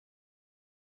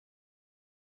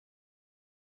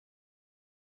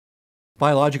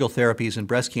Biological therapies in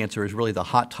breast cancer is really the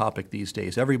hot topic these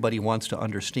days. Everybody wants to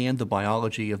understand the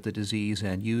biology of the disease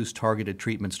and use targeted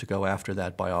treatments to go after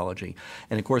that biology.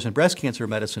 And of course, in breast cancer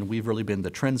medicine, we've really been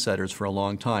the trendsetters for a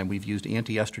long time. We've used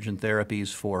anti-estrogen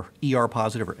therapies for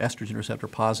ER-positive or estrogen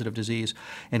receptor-positive disease,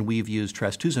 and we've used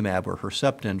trastuzumab or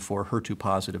Herceptin for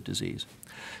HER2-positive disease.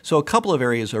 So a couple of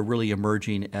areas are really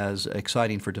emerging as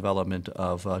exciting for development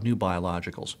of new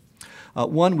biologicals.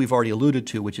 One we've already alluded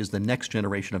to, which is the next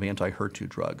generation of anti-HER2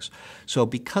 drugs. So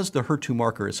because the HER2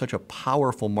 marker is such a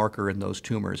powerful marker in those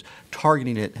tumors,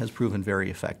 targeting it has proven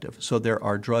very effective. So there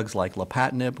are drugs like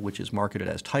lapatinib, which is marketed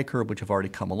as Tykerb, which have already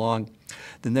come along.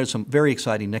 Then there's some very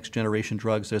exciting next generation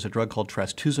drugs. There's a drug called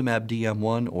trastuzumab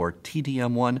DM1 or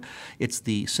TDM1. It's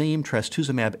the same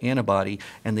trastuzumab antibody,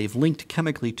 and they've linked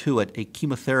chemically to it a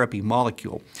chemotherapy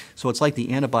molecule. So it's like the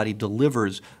antibody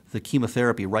delivers the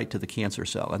chemotherapy right to the cancer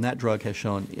cell, and that drug has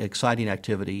shown exciting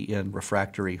activity in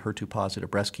refractory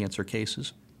HER2-positive breast cancer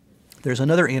cases. There's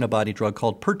another antibody drug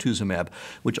called pertuzumab,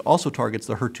 which also targets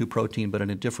the HER2 protein but in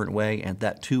a different way, and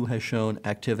that too has shown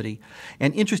activity.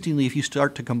 And interestingly, if you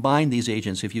start to combine these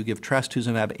agents, if you give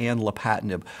trastuzumab and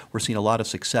lapatinib, we're seeing a lot of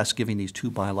success giving these two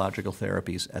biological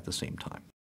therapies at the same time.